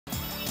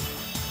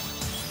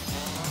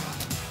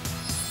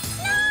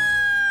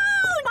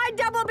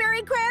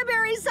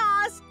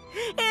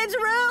It's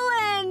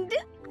ruined!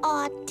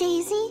 Aw,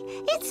 Daisy,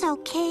 it's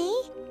okay.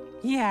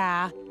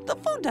 Yeah, the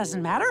food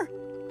doesn't matter.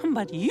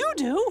 But you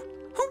do.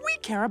 We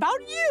care about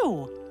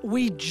you.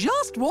 We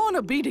just want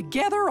to be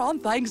together on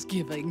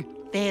Thanksgiving.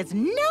 There's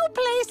no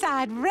place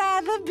I'd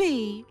rather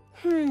be.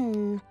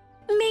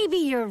 Maybe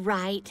you're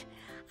right.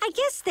 I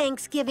guess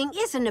Thanksgiving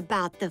isn't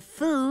about the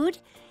food.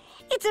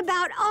 It's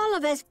about all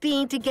of us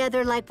being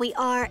together like we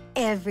are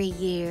every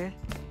year.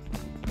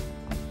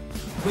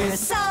 We're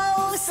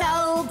so,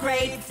 so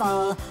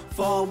grateful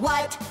for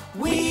what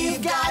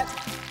we've got.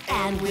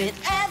 And with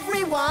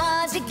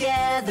everyone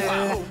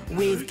together,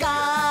 we've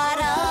got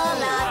a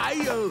lot.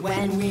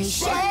 When we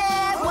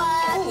share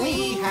what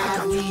we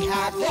have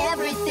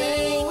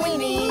everything we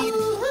need.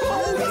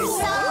 We're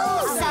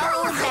so,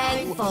 so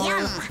thankful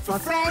for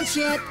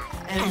friendship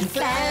and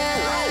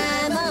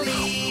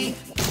family.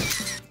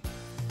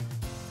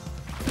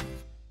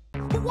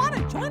 Want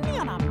to join me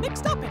on a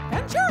mixed-up